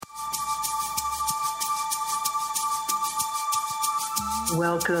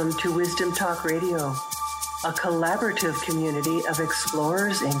Welcome to Wisdom Talk Radio, a collaborative community of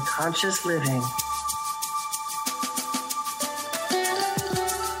explorers in conscious living.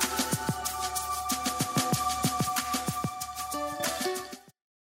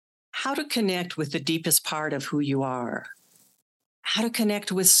 How to connect with the deepest part of who you are. How to connect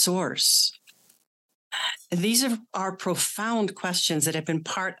with Source. These are profound questions that have been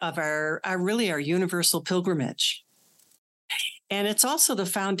part of our universal pilgrimage. And it's also the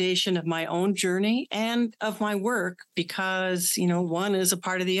foundation of my own journey and of my work because, one is a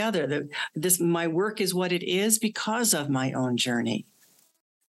part of the other. My work is what it is because of my own journey.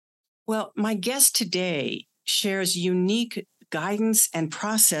 Well, my guest today shares unique guidance and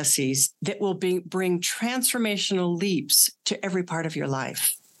processes that will bring transformational leaps to every part of your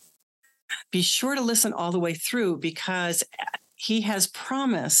life. Be sure to listen all the way through because he has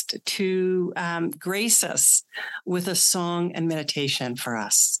promised to grace us with a song and meditation for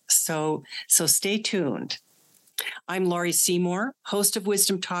us. So stay tuned. I'm Laurie Seymour, host of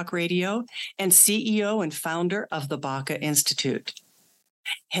Wisdom Talk Radio and CEO and founder of the Baca Institute.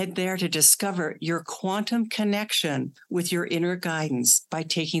 Head there to discover your quantum connection with your inner guidance by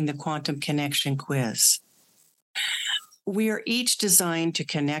taking the Quantum Connection quiz. We are each designed to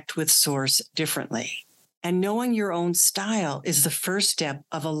connect with Source differently. And knowing your own style is the first step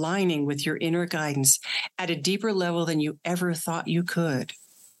of aligning with your inner guidance at a deeper level than you ever thought you could.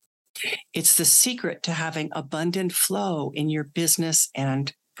 It's the secret to having abundant flow in your business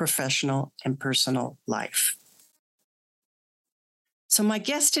and professional and personal life. So my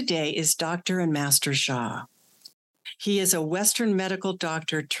guest today is Dr. and Master Sha. He is a Western medical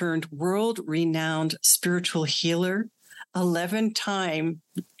doctor turned world-renowned spiritual healer, 11-time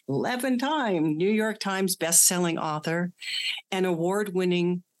New York Times best-selling author, and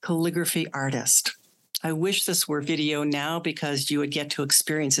award-winning calligraphy artist. I wish this were video now because you would get to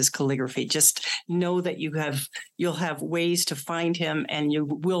experience his calligraphy. Just know that you'll have ways to find him and you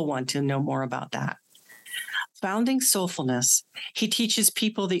will want to know more about that. Founding Soulfulness, he teaches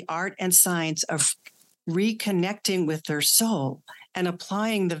people the art and science of reconnecting with their soul and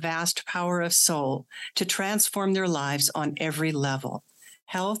applying the vast power of soul to transform their lives on every level.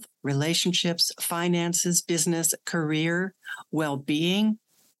 Health, relationships, finances, business, career, well-being,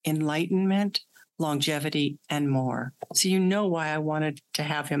 enlightenment, longevity, and more. So you know why I wanted to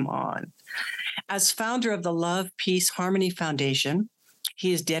have him on. As founder of the Love, Peace, Harmony Foundation,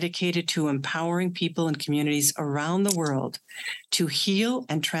 he is dedicated to empowering people and communities around the world to heal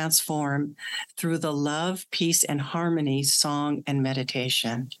and transform through the love, peace, and harmony song and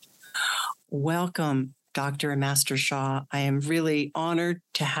meditation. Welcome, Dr. and Master Sha. I am really honored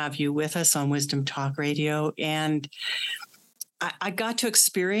to have you with us on Wisdom Talk Radio. And I got to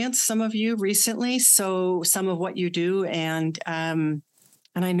experience some of you recently, so some of what you do, and I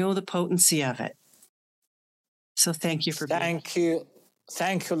know the potency of it. So thank you for being here.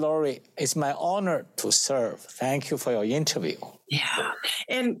 Thank you, Laurie. It's my honor to serve. Thank you for your interview. Yeah.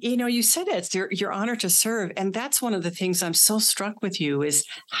 And, you said it's your honor to serve. And that's one of the things I'm so struck with you is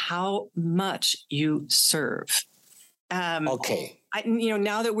how much you serve. Okay.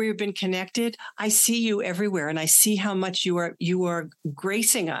 Now that we've been connected, I see you everywhere and I see how much you are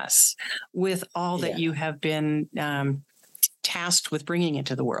gracing us with all that you have been tasked with bringing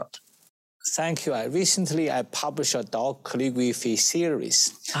into the world. Thank you. Recently, I published a dog calligraphy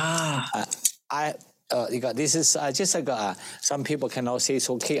series. This is just like some people cannot say it's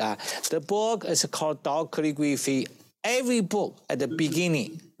okay. The book is called Dog Calligraphy. Every book at the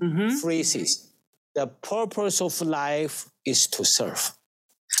beginning phrases, the purpose of life is to serve.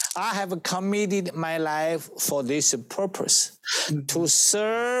 I have committed my life for this purpose. To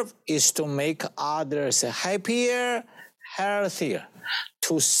serve is to make others happier, healthier.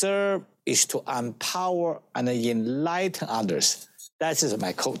 To serve is to empower and enlighten others. That is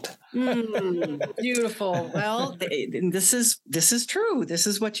my quote. Beautiful. Well, this is true. This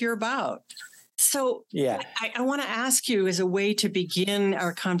is what you're about. So I want to ask you as a way to begin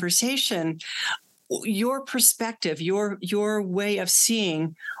our conversation, your perspective, your way of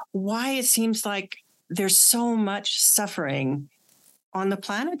seeing why it seems like there's so much suffering on the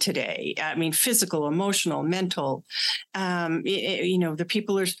planet today. I mean, physical, emotional, mental. The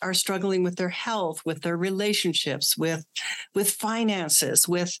people are struggling with their health, with their relationships, with finances,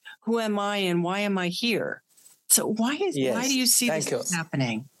 with who am I and why am I here? So why do you see this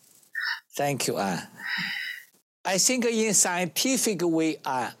happening? Thank you. I think in scientific way,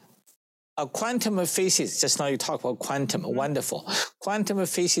 quantum physics, just now you talk about quantum, wonderful. Quantum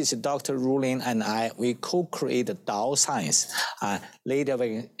physics, Dr. Rulin and I, we co-create the Tao science. Later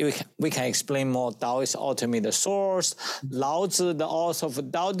we can explain more. Tao is ultimately the source. Lao Tzu, the author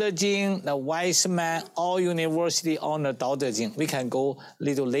of Tao Te Ching, the wise man, all university honor Tao Te Ching. We can go a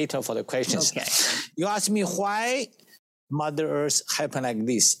little later for the questions. Okay. You ask me why Mother Earth happened like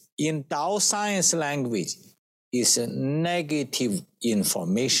this. In Tao science language, it's a negative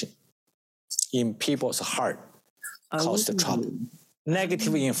information in people's heart cause the trouble.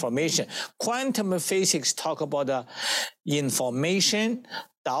 Negative information. Quantum physics talk about the information.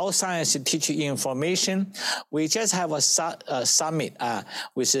 Tao science teach information. We just have a summit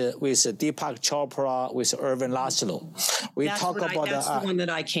with Deepak Chopra, with Irvin Laszlo. That's the one that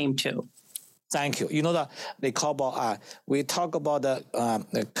I came to. Thank you. You know that they call about we talk about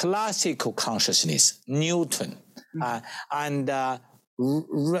the classical consciousness, Newton, and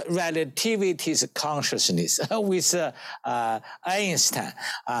relativity consciousness with Einstein,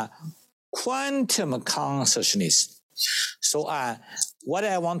 quantum consciousness. So what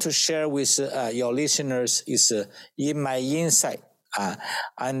I want to share with your listeners is in my insight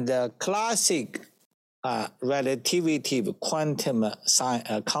and classic relativity quantum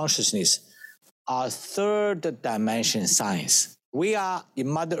consciousness are third dimension science. We are in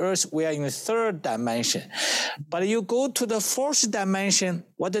Mother Earth, we are in the third dimension. But you go to the fourth dimension,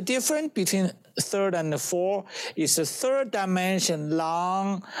 what the difference between third and the fourth is the third dimension,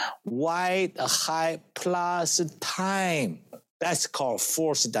 long, wide, high, plus time. That's called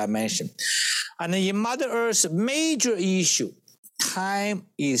fourth dimension. And in Mother Earth's major issue, time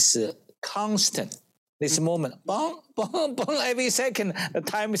is constant. This moment, boom, boom, boom, every second, the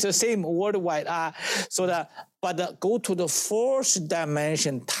time is the same worldwide. But go to the fourth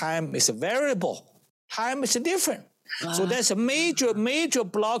dimension, time is variable. Time is different. Wow. So that's a major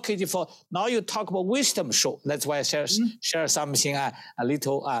blockage for, now you talk about wisdom show. That's why I share something a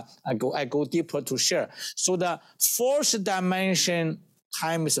little, I go deeper to share. So the fourth dimension,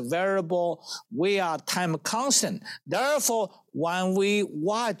 time is variable. We are time constant. Therefore, when we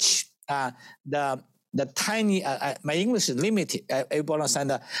watch the tiny, my English is limited. Everybody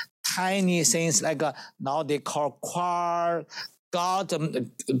understand the tiny things like now they call quark, God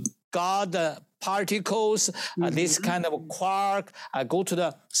particles, this kind of quark. Go to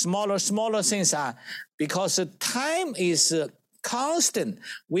the smaller things because the time is constant.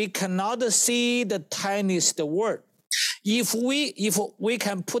 We cannot see the tiniest word. If we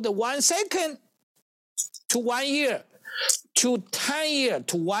can put 1 second to 1 year, to 10 years,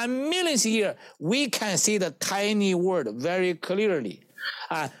 to 1 millionth year, we can see the tiny word very clearly.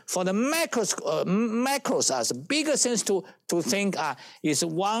 For the macros, as bigger sense to think is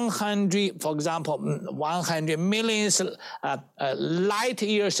 100, for example, 100 millions light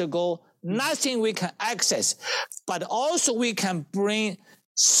years ago, nothing we can access, but also we can bring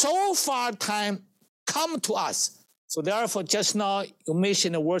so far time come to us. So therefore, just now you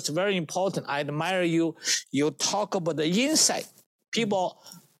mentioned the words very important. I admire you. You talk about the insight. People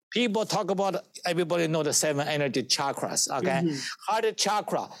talk about, everybody know the 7 energy chakras, okay? Heart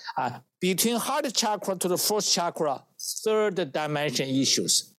chakra, between heart chakra to the first chakra, third dimension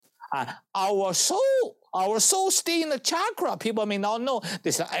issues. Our soul stay in the chakra. People may not know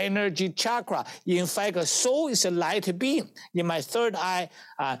this is energy chakra. In fact, a soul is a light being. In my third eye,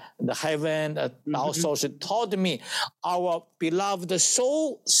 the heaven, our soul taught me, our beloved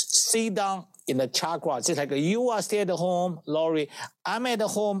soul sit down in the chakra. Just like you are stay at home, Laurie, I'm at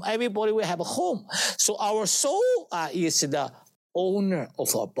home, everybody will have a home. So our soul is the owner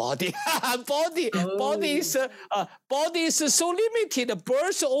of our body. Body is so limited.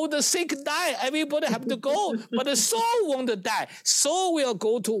 Birth, old, sick, die. Everybody have to go, but the soul won't die. Soul will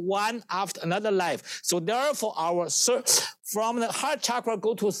go to one after another life. So therefore, our from the heart chakra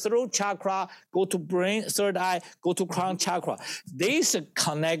go to throat chakra, go to brain, third eye, go to crown chakra. These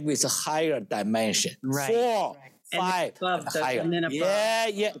connect with a higher dimension. Right. 4, 5, higher. And then above.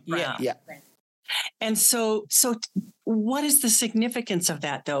 Yeah. And so what is the significance of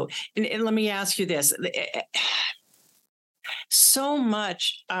that, though? And let me ask you this. So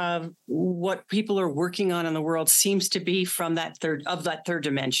much of what people are working on in the world seems to be from that third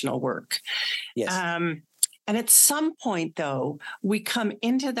dimensional work. Yes. And at some point, though, we come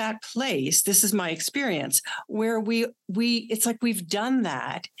into that place, this is my experience, where we it's like we've done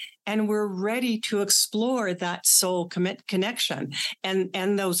that and we're ready to explore that soul connection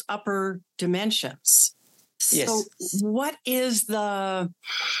and those upper dimensions. Yes. So what is the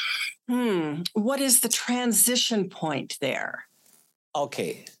transition point there?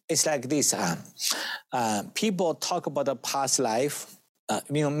 Okay, it's like this. People talk about the past life.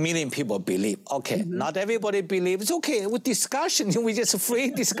 million people believe. Okay, not everybody believes. It's okay. With discussion, we just free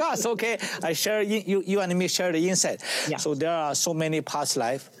discuss. Okay, I share you and me share the insight. Yeah. So there are so many past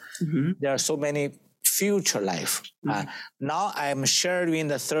life. There are so many future life. Now I'm sharing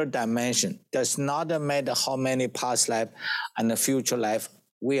the third dimension. Does not matter how many past life and the future life.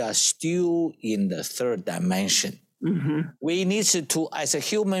 We are still in the third dimension. We need to, as a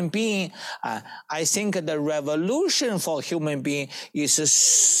human being, I think the revolution for human being is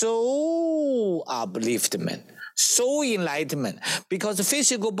so upliftment, so enlightenment, because the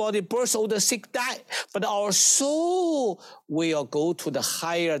physical body birth, older, sick, die, but our soul will go to the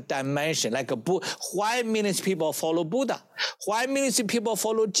higher dimension. Like why millions of people follow Buddha? Why millions of people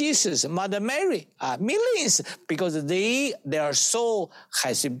follow Jesus, Mother Mary? Millions, because their soul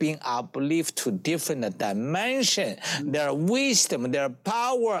has been uplifted to different dimension. Their wisdom, their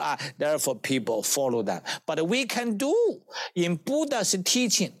power, therefore people follow them. But we can do in Buddha's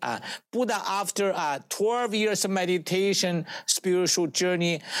teaching. Buddha, after 12 years of meditation, spiritual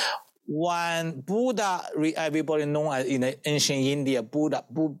journey, when Buddha, everybody know in ancient India,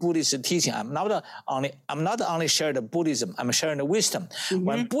 Buddhist teaching. I'm not only sharing the Buddhism, I'm sharing the wisdom.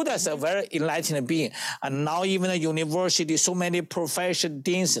 When Buddha is a very enlightened being, and now even the university, so many professor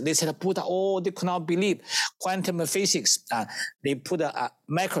deans, they said Buddha, they could not believe quantum physics. They put a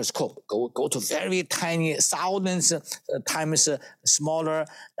microscope, go to very tiny, thousands times smaller,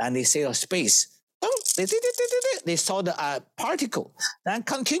 and they say space. They saw the particle. Then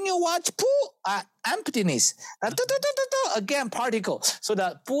continue watch, emptiness. Again, particle. So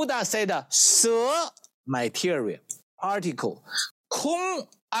the Buddha said, Se, material, particle. Kung,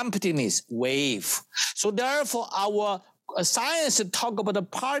 emptiness, wave. So therefore, our science talk about the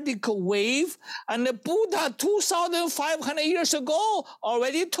particle wave, and the Buddha 2,500 years ago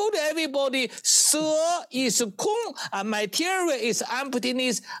already told everybody, Se is Kung, and material is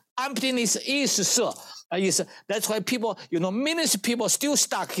emptiness. Emptiness is Se. That's why people, millions of people still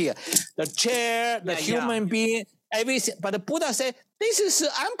stuck here. The chair, the human being, everything. But the Buddha said, this is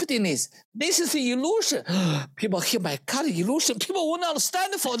emptiness. This is illusion. People hear, my God, illusion. People will not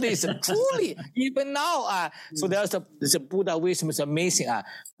stand for this. Truly, even now. So there's the Buddha wisdom is amazing.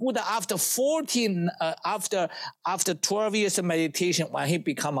 Buddha, after 12 years of meditation, when he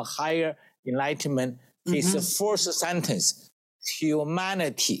become a higher enlightenment, his first sentence,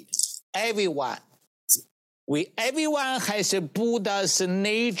 humanity, everyone has Buddha's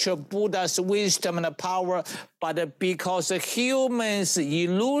nature, Buddha's wisdom and power, but because humans'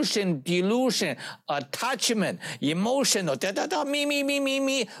 illusion, delusion, attachment, emotional,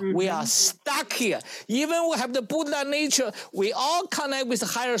 me, we are stuck here. Even we have the Buddha nature, we all connect with the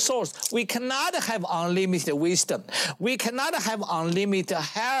higher source. We cannot have unlimited wisdom. We cannot have unlimited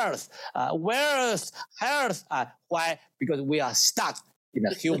health, wealth, health. Why? Because we are stuck in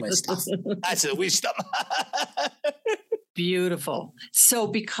the human stuff. That's the wisdom. Beautiful. So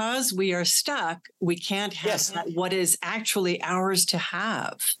because we are stuck, we can't have what is actually ours to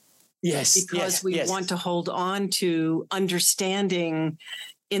have. Yes. Because we want to hold on to understanding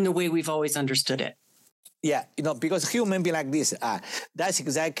in the way we've always understood it. Yeah, because human being like this, that's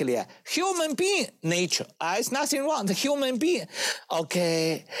exactly a human being nature. It's nothing wrong. The human being.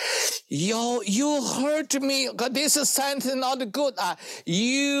 Okay, you hurt me. God, this is something not good.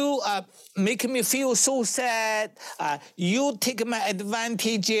 You make me feel so sad. You take my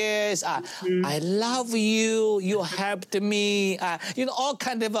advantages. I love you. You helped me. All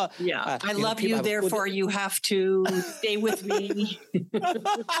kind of. I love you. Therefore, you have to stay with me.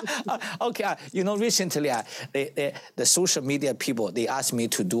 Okay, recently. The social media people, they asked me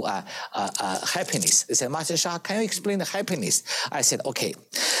to do happiness. They said, Master Sha, can you explain the happiness? I said, okay,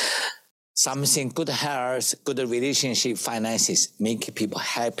 something good health, good relationship, finances, make people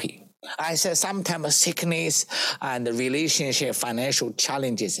happy. I said sometimes sickness and relationship, financial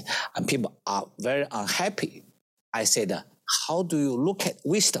challenges, and people are very unhappy. I said, how do you look at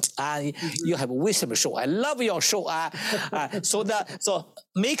wisdom? You have a wisdom show. I love your show. So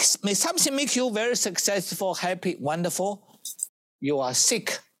something make you very successful, happy, wonderful. You are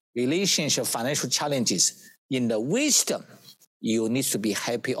sick, relationship, financial challenges. In the wisdom, you need to be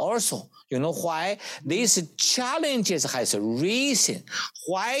happy also. You know why? These challenges has a reason.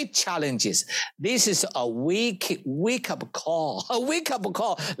 Why challenges? This is a wake-up call. A wake-up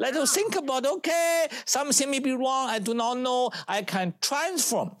call. Let us think about, okay, something may be wrong. I do not know. I can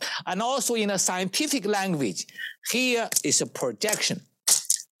transform. And also in a scientific language, here is a projection.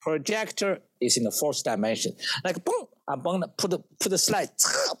 Projector is in the fourth dimension. Like, boom, I'm going to put the slide,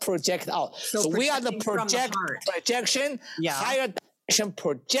 project out. So we are the projection, higher dimension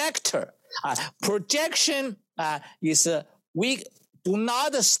projector. Projection is Do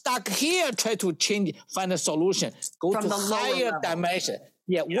not stuck here, try to change, find a solution. Go From to the lower higher level. dimension.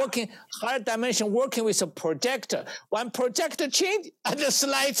 Yeah, working higher dimension, working with a projector. When projector change, the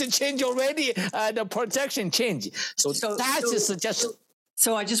slides change already. The projection change. So that is just.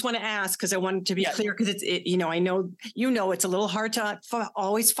 So I just want to ask, because I wanted to be clear, because I know it's a little hard to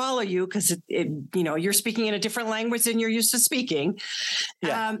always follow you because you're speaking in a different language than you're used to speaking.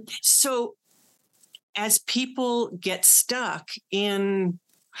 Yeah. So as people get stuck in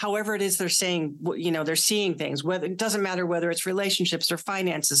however it is they're saying, they're seeing things, whether it doesn't matter whether it's relationships or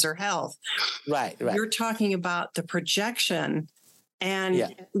finances or health. Right. You're talking about the projection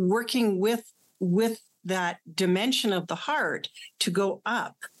and working with that dimension of the heart to go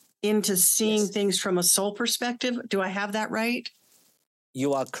up into seeing things from a soul perspective. Do I have that right?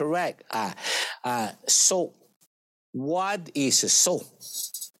 You are correct. So what is soul?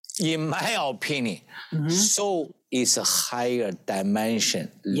 In my opinion, soul is a higher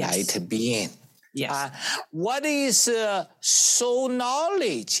dimension, light being. Yes. What is soul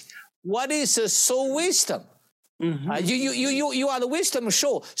knowledge? What is soul wisdom? You are the wisdom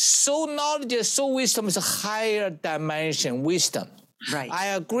soul. Soul knowledge, soul wisdom is a higher dimension wisdom. Right. I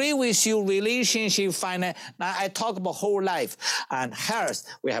agree with you. Relationship, finance. Now I talk about whole life and health.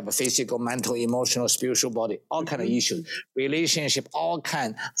 We have a physical, mental, emotional, spiritual body, all kind of issues. Relationship, all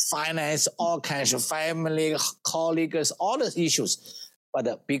kind. Finance, all kinds of family, colleagues, all the issues.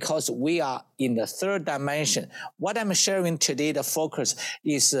 But because we are in the third dimension, what I'm sharing today, the focus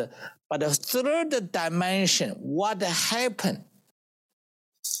is, but the third dimension, what happened?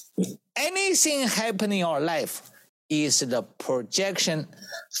 Anything happening in your life is the projection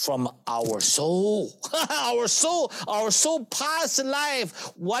from our soul. our soul past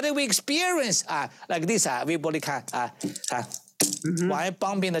life. What do we experience? Like this, everybody can, why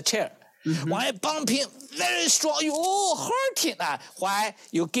bumping the chair? Why bumping very strong? You all hurting. Why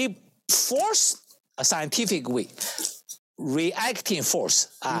you give force a scientific way, reacting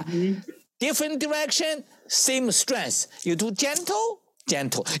force. Different direction, same strength. You do gentle.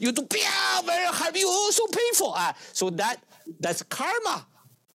 You do very hard. You also painful. So that's karma.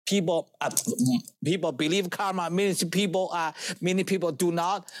 People believe karma. Many people do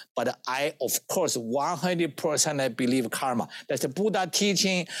not. But I, of course, 100% I believe karma. That's the Buddha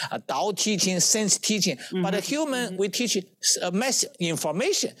teaching, Tao teaching, sense teaching. But a human, we teach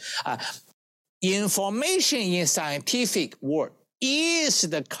information. Information in scientific world is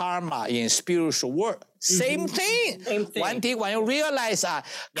the karma in spiritual world. Same thing. One day when you realize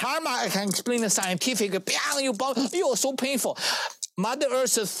karma, I can explain the scientific, you're so painful. Mother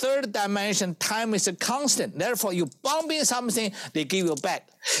Earth's third dimension, time is a constant. Therefore, you bumping something, they give you back.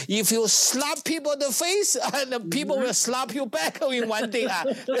 If you slap people in the face, the people will slap you back in one day. But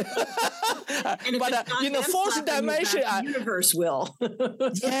in the fourth dimension, the universe will.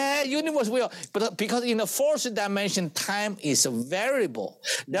 Universe will. But because in the fourth dimension, time is a variable.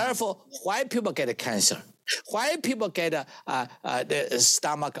 Therefore, why people get cancer? Why people get the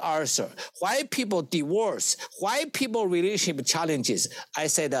stomach ulcer? Why people divorce? Why people relationship challenges? I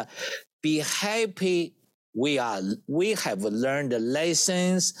said, be happy. We have learned the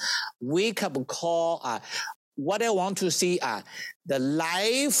lessons. We can call what I want to see the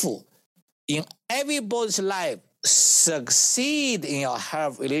life in everybody's life succeed in your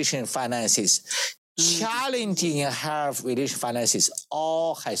health, relation, finances. Challenging in health, relation, finances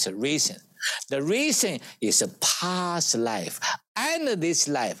all has a reason. The reason is a past life and this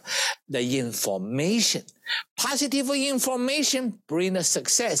life, the information. Positive information bring the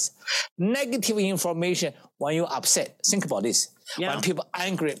success. Negative information when you're upset. Think about this. Yeah. When people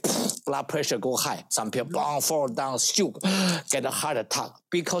angry, blood pressure go high. Some people fall down, stroke, get a heart attack.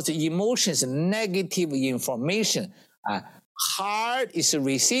 Because the emotions, negative information. Heart is a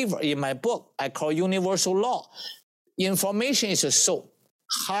receiver. In my book, I call universal law. Information is a soul.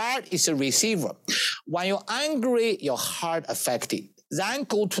 Heart is a receiver. When you're angry, your heart affected. Then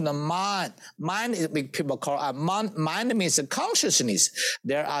go to the mind. Mind is what people call mind means consciousness.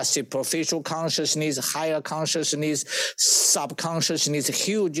 There are superficial consciousness, higher consciousness, subconsciousness,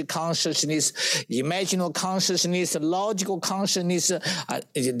 huge consciousness, imaginal consciousness, logical consciousness,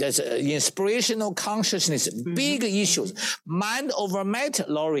 there's inspirational consciousness, big issues. Mind over matter,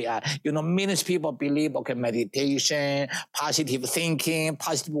 Lori. Millions of people believe, meditation, positive thinking,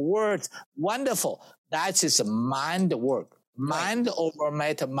 positive words, wonderful. That is mind work. Mind over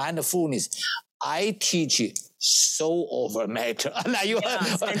matter, mindfulness. I teach soul over matter.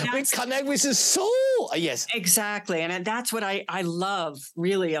 We connect with the soul. Yes. Exactly. And that's what I love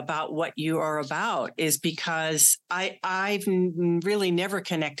really about what you are about, is because I've really never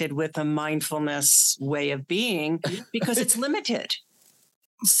connected with a mindfulness way of being because it's limited.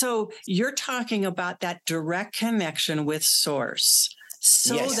 So you're talking about that direct connection with source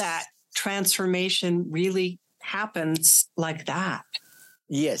so Yes. that transformation really happens like that.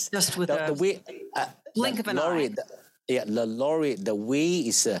 Yes. Just with the way, blink of an eye. The way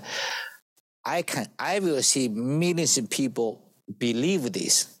is, I will see millions of people believe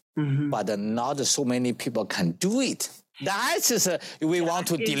this, but not so many people can do it. That's just we want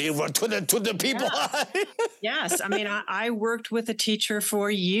to deliver to the people. Yes. I mean, I worked with a teacher for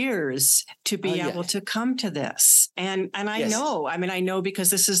years to be able to come to this. And I know, I know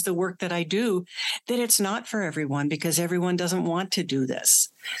because this is the work that I do, that it's not for everyone because everyone doesn't want to do this.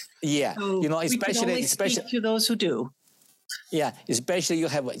 Yeah. So especially to those who do. Yeah, especially you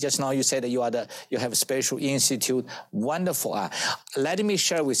have, just now you said that you have a special institute. Wonderful. Let me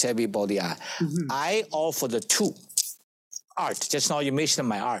share with everybody. I offer the two. Art. Just now you mentioned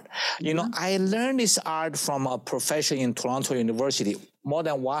my art. I learned this art from a professor in Toronto University more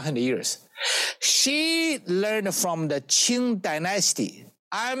than 100 years. She learned from the Qing dynasty,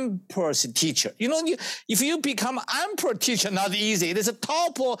 emperor's teacher. If you become emperor teacher, not easy. It is a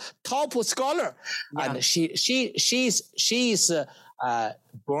top scholar. Yeah. And she's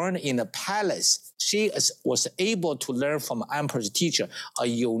born in a palace. She was able to learn from emperor's teacher a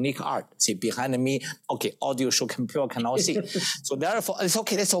unique art. See, behind me, okay, audio show people cannot see. So therefore, it's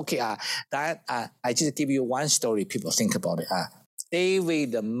okay, that's okay. I just give you one story, people think about it.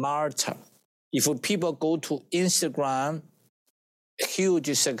 David Martyr. If people go to Instagram,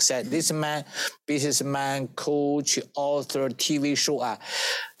 huge success. This man, businessman, coach, author, TV show,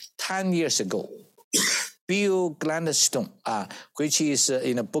 10 years ago. Bill Gladstone, which is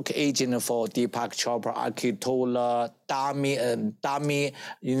in a book agent for Deepak Chopra, Aki Tola, Dami,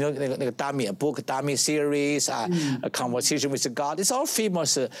 a book, Dami series, A Conversation with God. It's all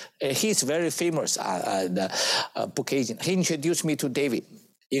famous. He's very famous, the book agent. He introduced me to David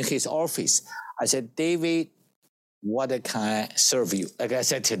in his office. I said, David, what can I serve you? Like I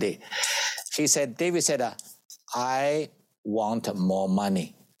said today. David said, I want more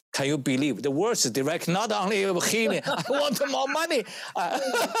money. Can you believe? The words direct, not only healing, I want more money.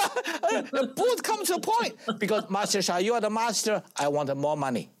 The both come to the point. Because Master Sha, you are the master, I want more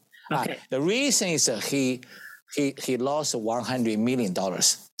money. Okay. The reason is he lost $100 million.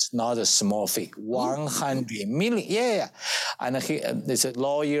 It's not a small fee. 100 million. Yeah. And he is a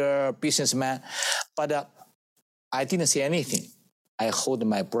lawyer, businessman. But I didn't say anything. I hold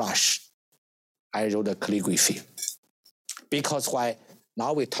my brush. I wrote a calligraphy. Because why?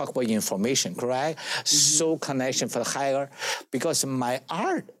 Now we talk about information, correct? So connection for the higher, because my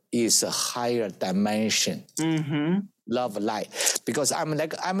art is a higher dimension. Love light. Because I'm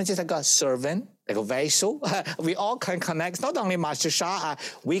just like a servant, like a vessel. We all can connect. Not only Master Sha,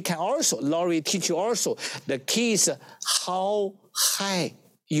 we can also, Laurie teach you also. The key is how high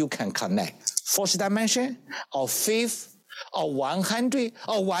you can connect. Fourth dimension or fifth, or 100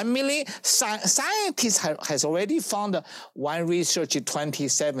 or 1 million. Scientists has already found one research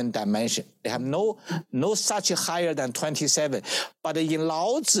 27 dimension. They have no such higher than 27. But in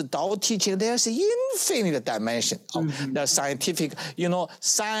Lao Tzu Tao teaching, there's infinite dimension of the scientific.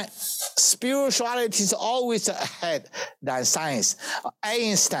 Spirituality is always ahead than science.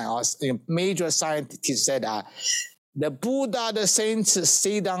 Einstein, a major scientist, said, the Buddha, the saints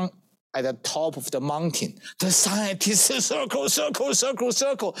sit down at the top of the mountain. The scientists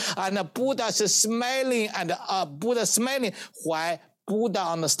circle, and the Buddha is smiling, and Buddha smiling. Why? Buddha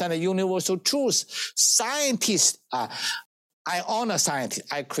understand the universal truth. Scientists, I honor scientists.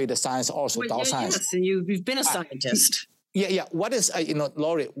 I create science also, Tao science. Yes, you've been a scientist. Yeah. What is,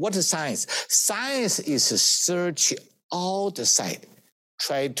 Laurie, what is science? Science is search all the side,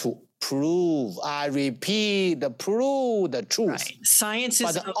 try to prove, I repeat, prove the truth. Right. Science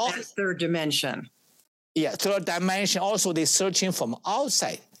is of that third dimension. Yeah, third dimension. Also, they're searching from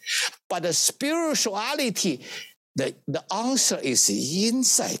outside. But the spirituality, the answer is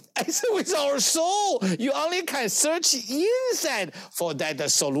inside. It's with our soul. You only can search inside for the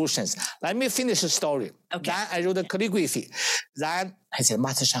solutions. Let me finish the story. Okay. Then I wrote the calligraphy. Then I said,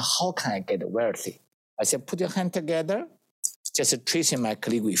 Master Sha, how can I get wealthy? I said, put your hand together, just tracing my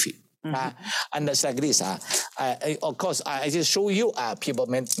calligraphy. And it's like this. Of course, I just show you. People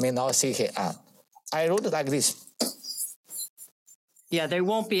may not see it. I wrote it like this. Yeah, they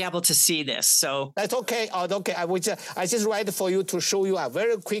won't be able to see this, so that's okay. Okay, I just write for you to show you.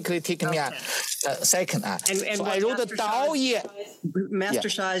 Very quickly, take me a second. And so I wrote the Tao Ye. Master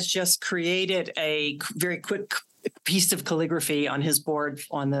Sha has just created a very quick piece of calligraphy on his board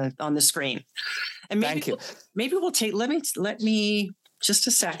on the screen. And maybe, thank you. Maybe we'll take. Let me just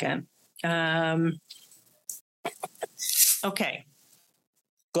a second. Okay.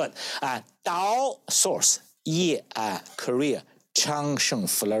 Good. Dao source, Ye career, Changsheng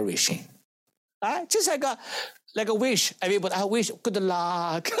flourishing. Just like a wish. Everybody, I wish good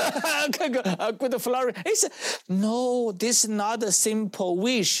luck, good flourish. No, this is not a simple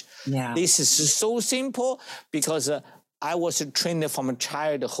wish. Yeah. This is so simple because I was trained from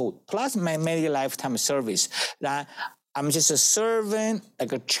childhood, plus my many lifetime service. That I'm just a servant,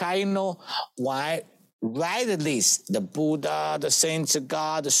 like a channel. Why? Right list, the Buddha, the saints,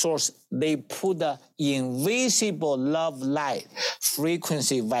 God, the source, they put the invisible love light,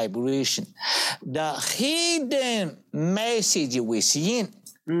 frequency, vibration, the hidden message within.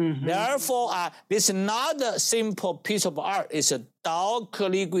 Mm-hmm. Therefore, this is not a simple piece of art. It's a Tao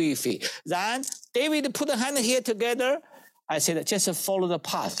calligraphy. Then David put the hand here together. I said, just follow the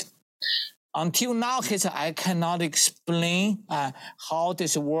path. Until now, he said, I cannot explain how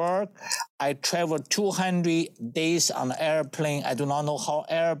this works. I traveled 200 days on the airplane. I do not know how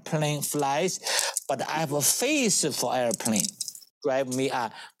airplane flies, but I have a face for airplane. Drive me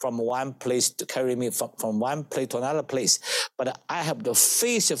from one place to carry me from one place to another place. But I have the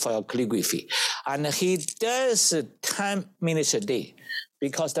face for your calligraphy. And he does 10 minutes a day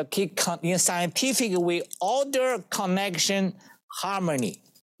because the key in scientific way, order, connection, harmony.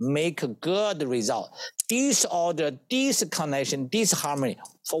 Make a good result. Disorder, disconnection, disharmony.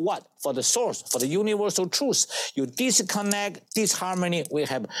 For what? For the source, for the universal truth. You disconnect, disharmony, we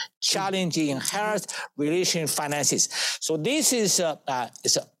have challenging health, relation, finances. So this is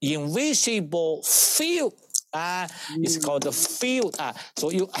it's an invisible field. It's called the field. So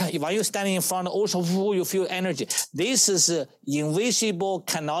when you standing in front of the ocean, you feel energy. This is invisible,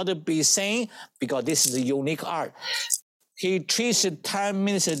 cannot be seen because this is a unique art. He treats 10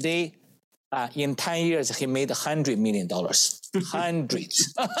 minutes a day. In 10 years, he made $100 million.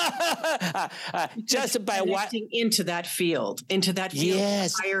 Hundreds. Just by connecting into that field,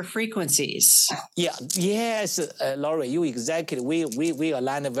 yes. Of higher frequencies. Yeah, yes, Laurie, you exactly. We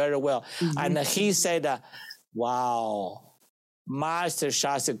aligned very well. Mm-hmm. And he said, wow, Master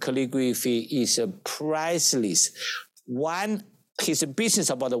Sha's calligraphy is priceless. His business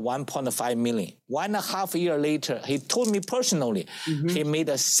about 1.5 million. 1.5 years later, he told me personally, he made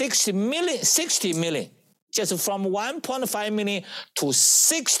a 60 million, just from 1.5 million to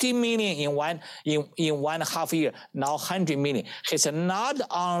 60 million in 1.5 year. Now 100 million. He said, not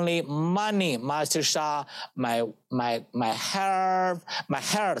only money, Master Sha, my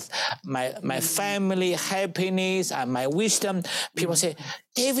health, my family happiness, and my wisdom. People say,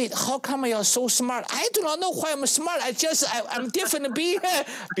 David, how come you're so smart? I do not know why I'm smart. I'm different being.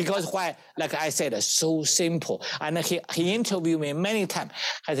 Because why? Like I said, so simple. And he interviewed me many times.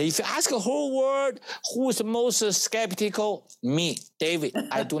 I said, if you ask the whole world who's most skeptical, me, David.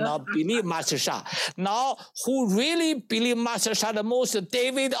 I do not believe Master Sha. Now, who really believe Master Sha the most?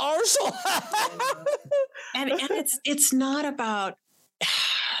 David also. and it's not about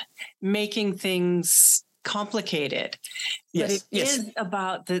making things complicated, but it is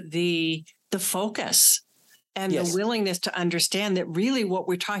about the focus and the willingness to understand that really what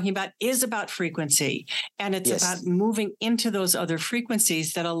we're talking about is about frequency, and it's about moving into those other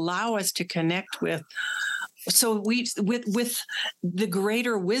frequencies that allow us to connect with the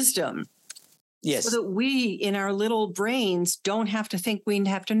greater wisdom. Yes. So that we in our little brains don't have to think we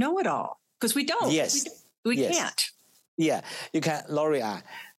have to know it all, because we don't. Yes. We can't. Yeah, you can, Laurie.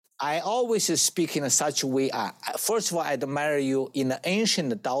 I always speak in such a way. First of all, I admire you in the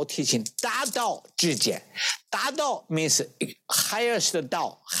ancient Tao teaching, 大道至简. 大道 means highest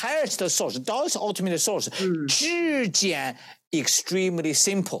Tao, highest source. Tao is ultimate source. 至简, extremely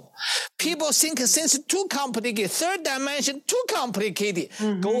simple. People think since too complicated, third dimension too complicated.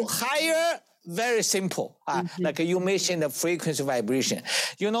 Go higher. Very simple. Like you mentioned the frequency vibration.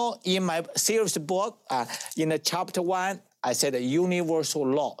 You know, in my series book, in the chapter 1, I said the universal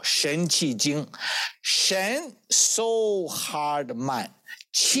law, 神气经. Shen, soul, heart, mind.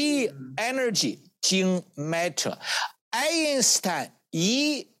 Qi, energy, Jing, matter. Einstein,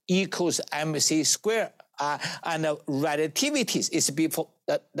 E equals mc squared. And relativity is before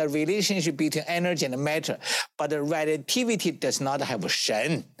the relationship between energy and matter. But the relativity does not have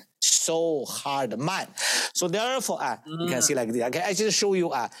Shen. So hard mind. So therefore, you can see like this. Okay, I just show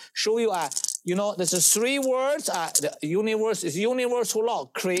you. You know, there's 3 words. The universe is universal law,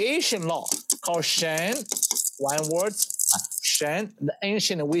 creation law, called Shen. 1 word, Shen, the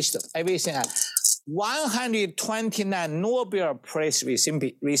ancient wisdom. Everything. 129 Nobel Prize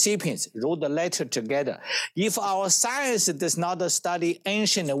recipients wrote the letter together. If our science does not study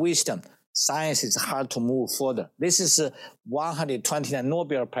ancient wisdom, science is hard to move further. This is 129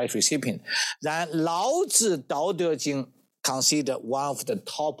 Nobel Prize recipient. Then 老子道德经 considered one of the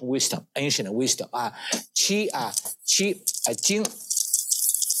top wisdom, ancient wisdom. 七经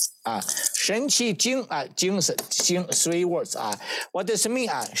神气经经是经 three words What does it mean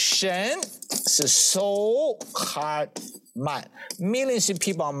神是 soul, heart, mind. Millions of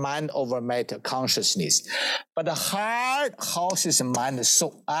people are mind over matter consciousness, but the heart houses mind,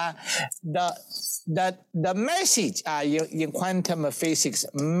 soul. The message in quantum physics,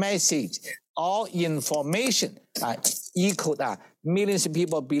 message all information equal millions of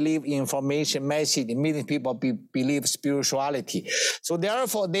people believe information message, millions of people believe spirituality. So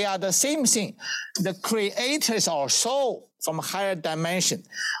therefore, they are the same thing. The creator is our soul from higher dimension.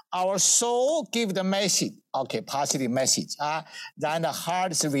 Our soul give the message, okay, positive message. Then the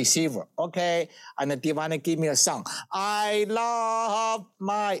heart is the receiver, okay? And the divine give me a song. I love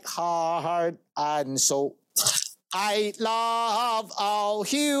my heart and soul. I love all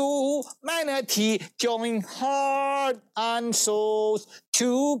humanity, join heart and souls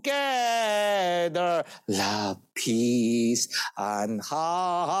together. Love, peace, and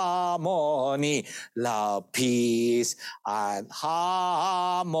harmony. Love, peace, and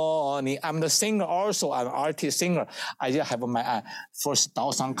harmony. I'm the singer also. I'm an artist singer. I just have my first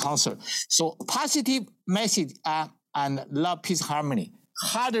Dao Song concert. So positive message and love, peace, harmony.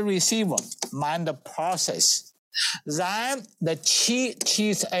 Heart receiver, mind process. Then the qi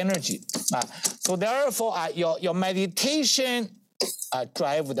is energy. So therefore, your meditation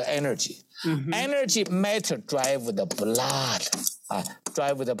drive the energy. Mm-hmm. Energy matter drive the blood.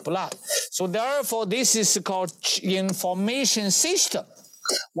 Drive the blood. So therefore, this is called information system.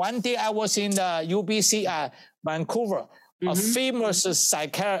 One day I was in the UBC Vancouver, a famous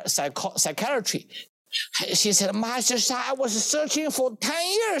psychiatry. She said, Master Sha, I was searching for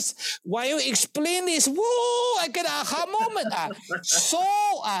 10 years. When you explain this, whoa, I get a aha moment. So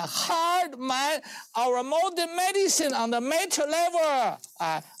hard, man. Our modern medicine on the matter level,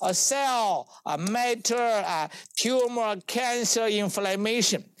 a cell, a matter, tumor, cancer,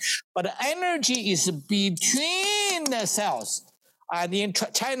 inflammation. But the energy is between the cells. And in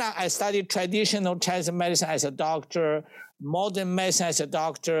China, I studied traditional Chinese medicine as a doctor, modern medicine as a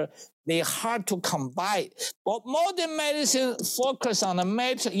doctor. They hard to combine. But modern medicine focus on the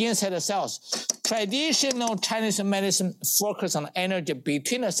matter inside the cells. Traditional Chinese medicine focus on energy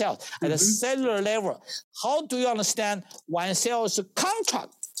between the cells at the cellular level. How do you understand when cells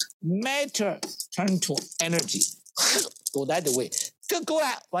contract, matter turn to energy? Go that way.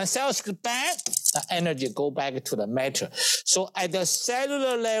 When cells expand, the energy go back to the matter. So at the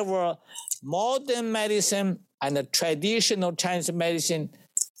cellular level, modern medicine and the traditional Chinese medicine,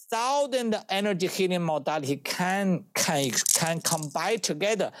 thousand energy healing modality can combine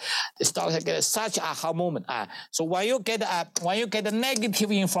together. This doctor get such aha moment. So when you get the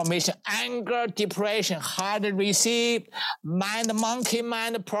negative information, anger, depression, hard to receive, monkey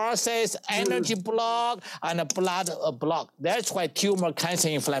mind process, energy block, and blood block. That's why tumor, cancer,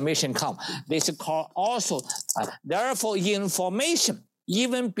 inflammation come. This is called also. Therefore, information.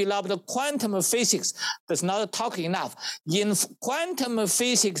 Even beloved quantum physics does not talk enough. In quantum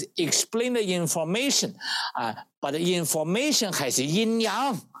physics, explain the information, but the information has yin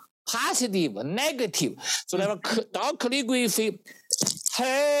yang, positive, negative. So there are Tao calligraphy.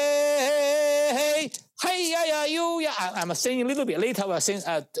 Hey, yeah, you, yeah. I'm saying a little bit later. We'll sing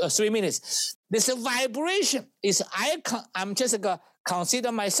 3 minutes. This vibration is I'm just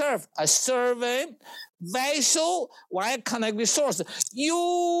consider myself a servant, vessel, when I connect with source. I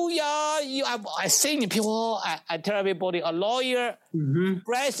seen people, I tell everybody, a lawyer,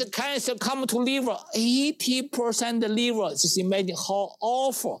 breast cancer come to liver, 80% the liver. Just imagine how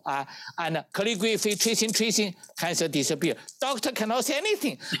awful. And calligraphy, tracing, cancer disappear. Doctor cannot say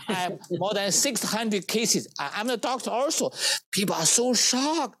anything. More than 600 cases. I'm the doctor also. People are so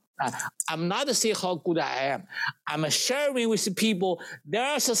shocked. I'm not saying how good I am. I'm sharing with people.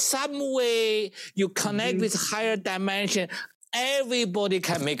 There's some way you connect with higher dimension. Everybody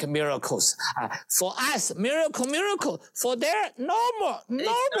can make miracles. For us, miracle. For their normal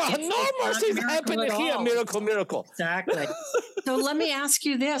things happening here. Miracle. Exactly. So let me ask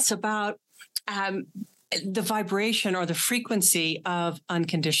you this about the vibration or the frequency of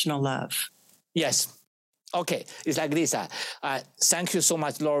unconditional love. Yes. Okay, it's like this. Thank you so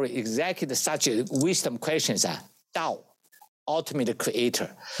much, Lori. Exactly such wisdom questions. Tao, ultimate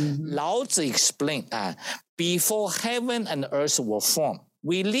creator. Lao Tzu explained, before heaven and earth were formed,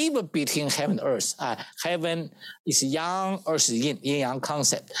 we live between heaven and earth. Heaven is yang, earth is yin-yang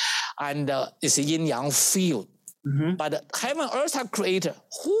concept. And it's a yin-yang field. But heaven and earth are created.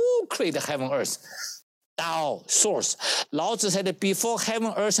 Who created heaven and earth? Tao, source. Lao Tzu said before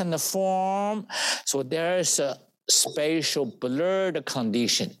heaven, earth, and the form, so there's a special blurred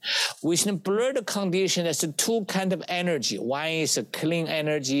condition. Within blurred condition, there's two kinds of energy. One is a clean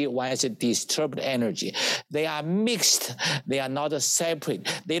energy, one is a disturbed energy. They are mixed. They are not separate.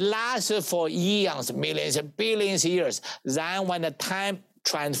 They last for eons, millions, billions of years. Then when the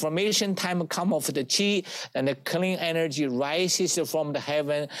transformation time come of the chi, and the clean energy rises from the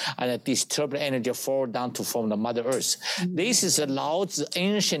heaven, and the disturbed energy fall down to from the Mother Earth. This is Lao's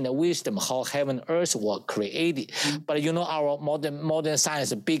ancient wisdom, how heaven and earth were created. But our modern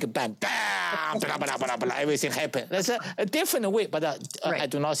science, Big Bang, bam, blah, blah, blah, blah, everything happened. That's a different way, but right. I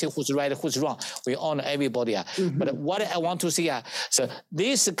do not say who's right, who's wrong. We honor everybody. But what I want to see, so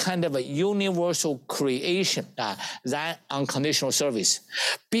this kind of a universal creation, that unconditional service.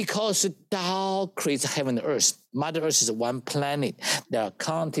 Because Tao creates heaven and earth. Mother Earth is one planet. There are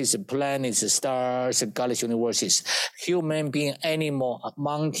countless planets, stars, galaxies, universes, human being, animal,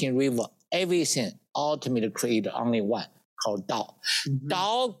 mountain, river, everything ultimately created only one, called Tao.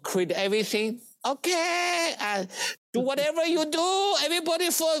 Tao created everything. Okay, do whatever you do.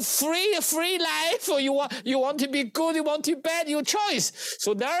 Everybody for free life. You want to be good, you want to be bad, your choice.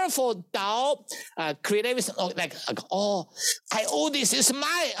 So therefore, Tao create everything. I owe this. It's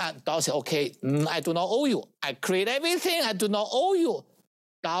mine. Tao say, okay, I do not owe you. I create everything. I do not owe you.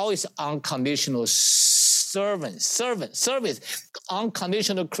 Tao is unconditional service,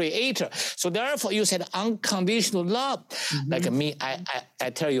 unconditional creator. So therefore, you said unconditional love. Like me, I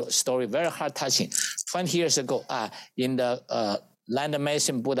tell you a story, very heart touching. 20 years ago, in the Land of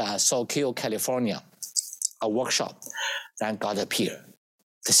Medicine Buddha, Soquel, California, a workshop, then God appeared.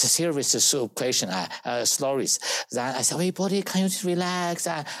 This is serious question, stories. Then I said, hey, buddy, can you just relax?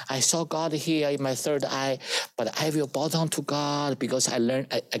 I saw God here in my third eye, but I will bow down to God because I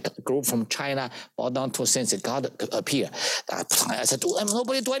learned, I grew from China, bow down to since God appeared. I said,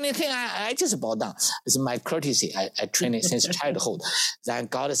 nobody do anything. I just bow down. It's my courtesy. I trained it since childhood. Then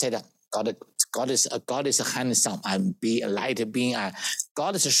God said, God is handsome and be a light being.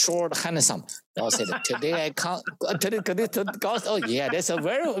 God is short, handsome. God said, today I can't. God, oh yeah, that's a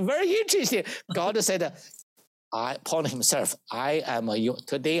very, very interesting. God said, upon himself, I am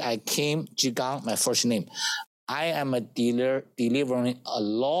today I came, Zhigang, my first name. I am delivering a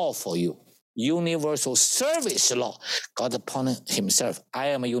law for you. Universal service law. God upon himself, I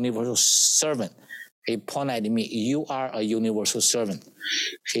am a universal servant. He pointed at me, you are a universal servant.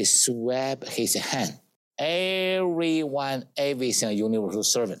 He swept his hand. Everyone, everything a universal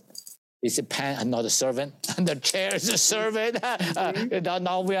servant. Is a pen not a servant? The chair is a servant.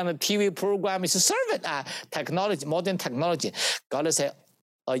 Now we're on a TV program, it's a servant. Technology, modern technology. God said,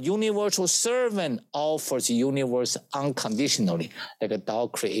 a universal servant offers universe unconditionally, like a Tao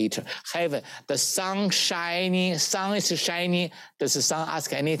creator. Heaven, the sun shining, sun is shining. Does the sun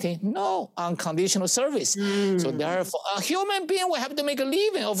ask anything? No, unconditional service. So therefore, a human being will have to make a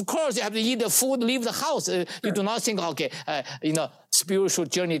living. Of course, you have to eat the food, leave the house. You do not think, okay, spiritual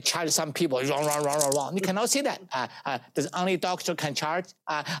journey charge some people, wrong. You cannot say that. Does only doctor can charge?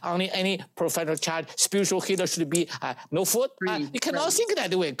 Only any professional charge? Spiritual healer should be no food? You cannot think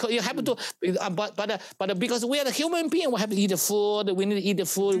that way. You have to, but because we are the human being, we have to eat the food. We need to eat the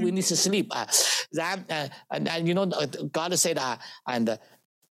food. We need to sleep. God said, and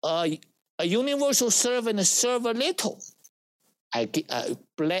a universal servant serve a little. I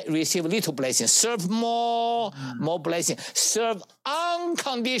receive little blessing, serve more blessing, serve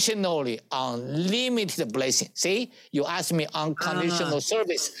unconditionally, unlimited blessing. See, you ask me unconditional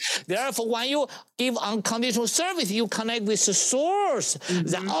service. Therefore, when you give unconditional service, you connect with the source,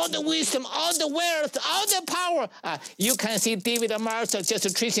 all the wisdom, all the wealth, all the power. You can see David Marshall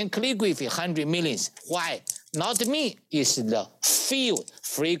just tracing calligraphy, 100 millions. Why? Not me, it's the field,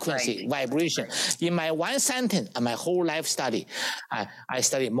 frequency, vibration. In my one sentence, my whole life study, I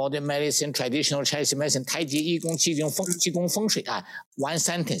studied modern medicine, traditional Chinese medicine, Tai Chi, Yi Gong, Qi Gong, Feng Shui. One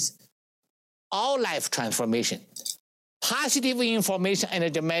sentence, all life transformation. Positive information,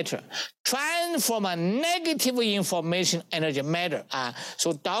 energy matter. Transform a negative information, energy matter.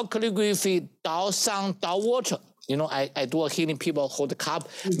 So Tao calligraphy, Tao sound, Tao water. I do a healing, people hold the cup,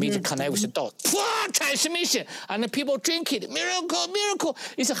 me to connect with the dog. Transmission, and the people drink it. Miracle.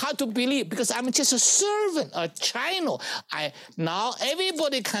 It's hard to believe because I'm just a servant, a channel. Now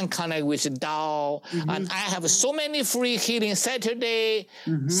everybody can connect with the Tao, and I have so many free healing. Saturday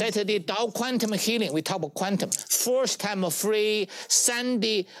Tao quantum healing. We talk about quantum. First time free,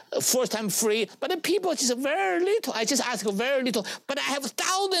 Sunday first time free, but the people just very little. I just ask very little, but I have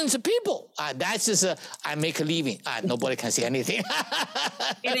thousands of people. That's just I make a living. Nobody can say anything.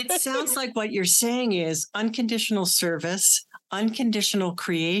 And it sounds like what you're saying is unconditional service, unconditional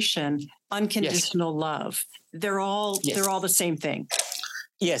creation, unconditional love. They're all the same thing.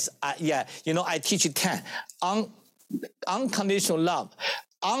 Yes, yeah. I teach 10. Unconditional love,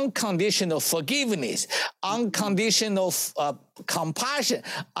 unconditional forgiveness, unconditional compassion,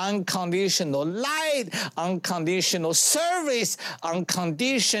 unconditional light, unconditional service,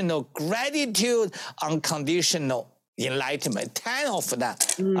 unconditional gratitude, unconditional enlightenment. 10 of them.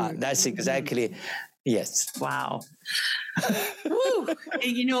 That's exactly, yes. Wow. Woo.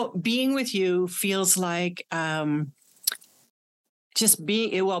 Being with you feels like just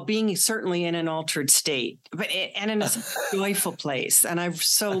being certainly in an altered state, and in a joyful place. And I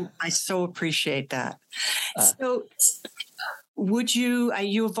so appreciate that. So would you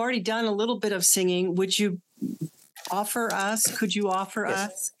have already done a little bit of singing. Could you offer us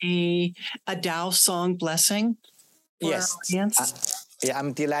a Tao song blessing? Yes.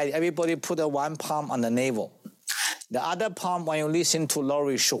 I'm delighted. Everybody put one palm on the navel. The other palm, when you listen to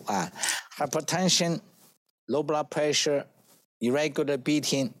Lori's show, hypertension, low blood pressure, irregular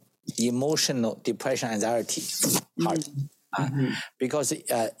beating, emotional depression, anxiety, heart. Because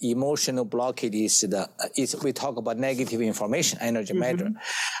emotional blockage is we talk about negative information, energy matter,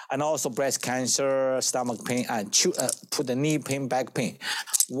 and also breast cancer, stomach pain, and put the knee pain, back pain.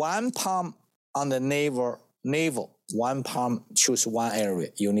 One palm on the navel, one palm choose one area.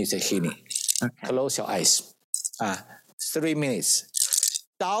 You need a healing. Okay. Close your eyes. 3 minutes.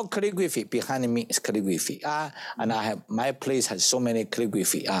 Tao calligraphy behind me is calligraphy. And my place has so many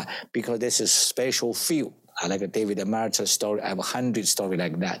calligraphy because this is special field. Like a David Martyr story, I have 100 stories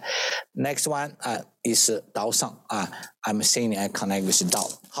like that. Next one is Tao Sang. I'm singing and connect with Tao.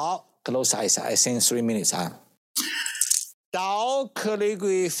 好, close eyes. I sing 3 minutes. Tao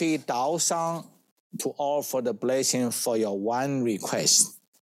calligraphy, Tao Sang, to offer the blessing for your one request.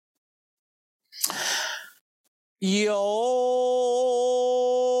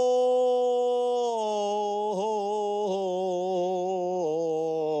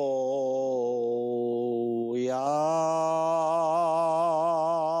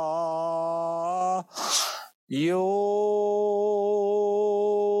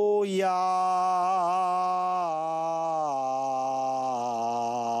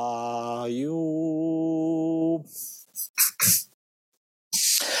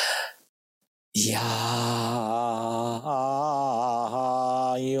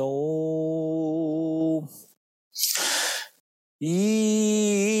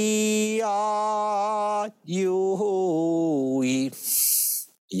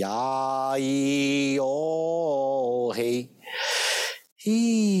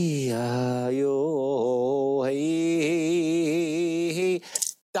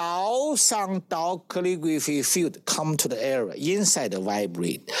 上 Tao calligraphy field come to the area inside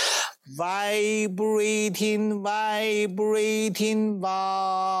vibrate. Vibrating, vibrating, vibrating.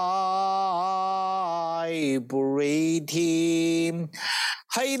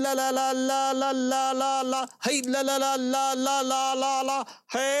 Hey la la la la la la la la. Hey la la la la la la la la.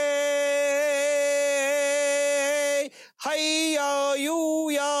 Hey. Hey ya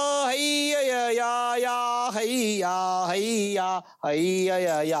you ya hey ya ya ya hey ya hey ya hey ya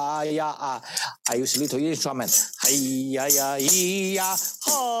ya ya ya. I use little instrument. Hey ya ya ya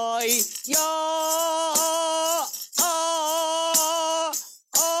hey ya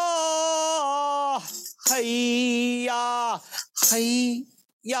hey ya hey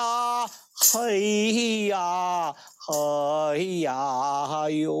ya hey ya hey ya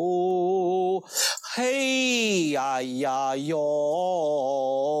yo. Hey ya ya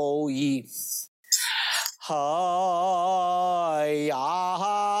yo yi. Hey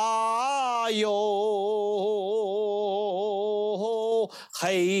ya yo.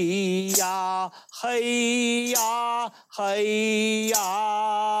 Hey ya hey ya hey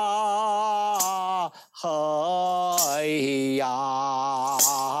ya hey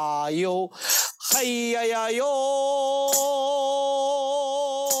ya yo. Hey ya ya yo.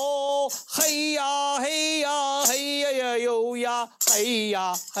 Hey ya hey ya hey ya yo ya. Hey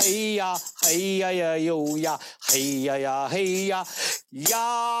ya hey ya hey ya yo ya. Hey ya ya hey ya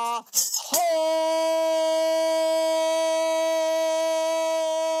ya ho.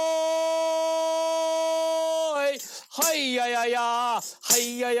 Hey ya ya ya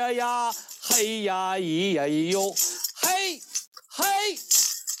hey ya ya ya hey ya ya yo. Hey hey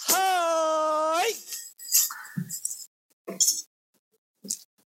hey.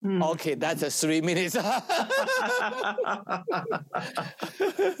 Okay, that's 3 minutes.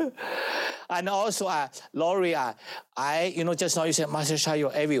 And also, Lori, just now you said, Master Sha,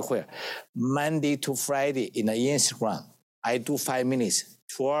 you're everywhere. Monday to Friday in the Instagram, I do 5 minutes,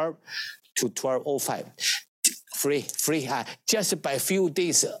 12 to 12:05. free. Just by a few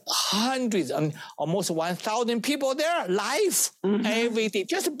days, hundreds and almost 1,000 people there live every day,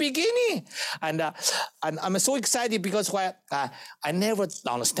 just the beginning. And I'm so excited because I never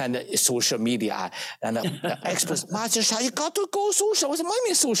understand social media. And the experts, Master Sha, you got to go social. What's my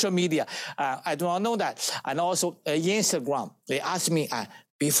mean social media? I do not know that. And also Instagram, they asked me,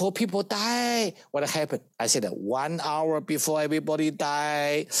 before people die, what happened? I said 1 hour before everybody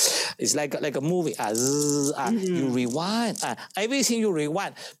die. It's like a movie. You rewind. Everything you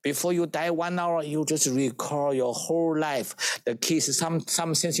rewind. Before you die 1 hour, you just recall your whole life. The kids,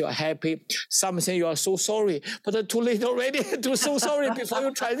 some sense you are happy, some sense you are so sorry, but too late already to so sorry before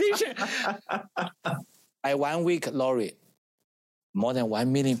you transition. By 1 week, Lori, more than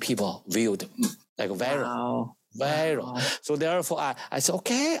 1 million people viewed, like viral. Wow. Viral. So therefore, I said,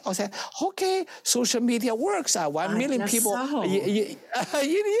 okay, social media works. 1 million people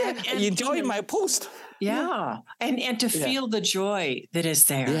enjoy my post. Yeah. And to feel the joy that is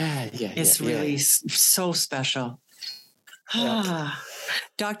there is really so special.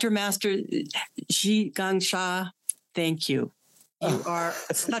 Dr. Master Zhigang Sha, thank you. You are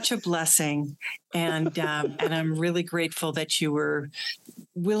such a blessing, and I'm really grateful that you were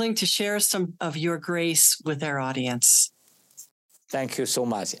willing to share some of your grace with our audience. Thank you so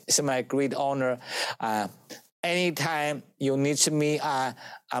much. It's my great honor. Anytime you need me,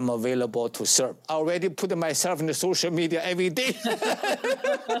 I'm available to serve. I already put myself in the social media every day.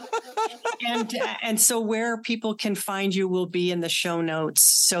 And so where people can find you will be in the show notes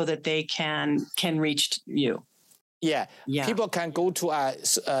so that they can reach you. Yeah. People can go to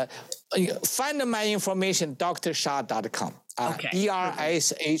find my information, drsha.com.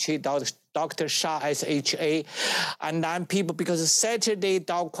 DRSHA, Dr. Sha, SHA. And then people, because Saturday,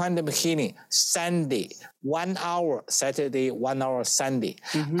 Dog Quantum Healing, Sunday, 1 hour, Saturday, 1 hour, Sunday.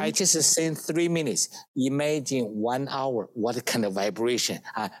 I just send 3 minutes. Imagine 1 hour, what kind of vibration.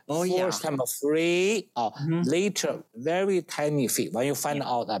 First time free, later, very tiny fee. When you find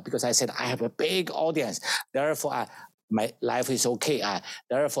out, because I said, I have a big audience, therefore, my life is okay.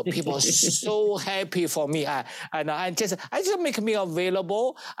 Therefore, people are so happy for me. And I just make me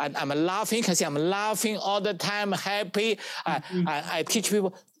available. And I'm laughing. You can see I'm laughing all the time, happy. I teach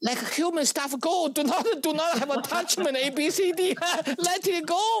people, like human stuff, go. Do not have attachment, A, B, C, D. Let it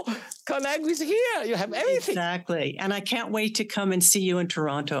go. Connect with here. You have everything. Exactly. And I can't wait to come and see you in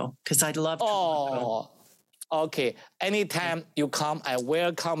Toronto because I'd love Toronto. Okay. Anytime you come, I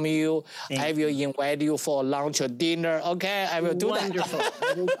welcome you. I will invite you for lunch or dinner. Okay, I will do that. Wonderful.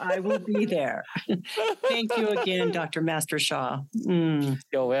 I will be there. Thank you again, Dr. Master Sha.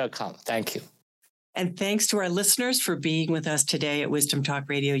 You're welcome. Thank you. And thanks to our listeners for being with us today at Wisdom Talk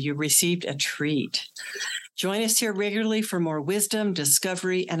Radio. You received a treat. Join us here regularly for more wisdom,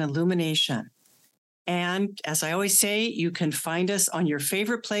 discovery, and illumination. And as I always say, you can find us on your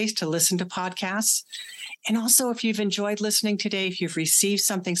favorite place to listen to podcasts. And also, if you've enjoyed listening today, if you've received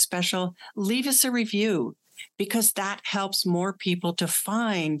something special, leave us a review because that helps more people to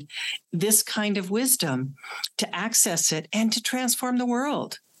find this kind of wisdom, to access it, and to transform the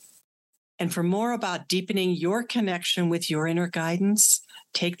world. And for more about deepening your connection with your inner guidance,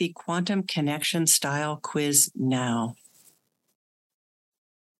 take the Quantum Connection Style Quiz now.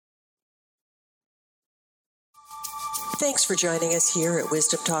 Thanks for joining us here at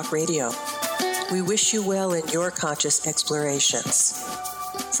Wisdom Talk Radio. We wish you well in your conscious explorations.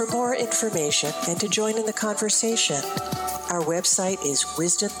 For more information and to join in the conversation, our website is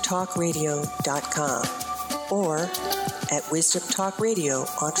wisdomtalkradio.com or at Wisdom Talk Radio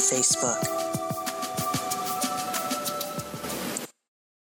on Facebook.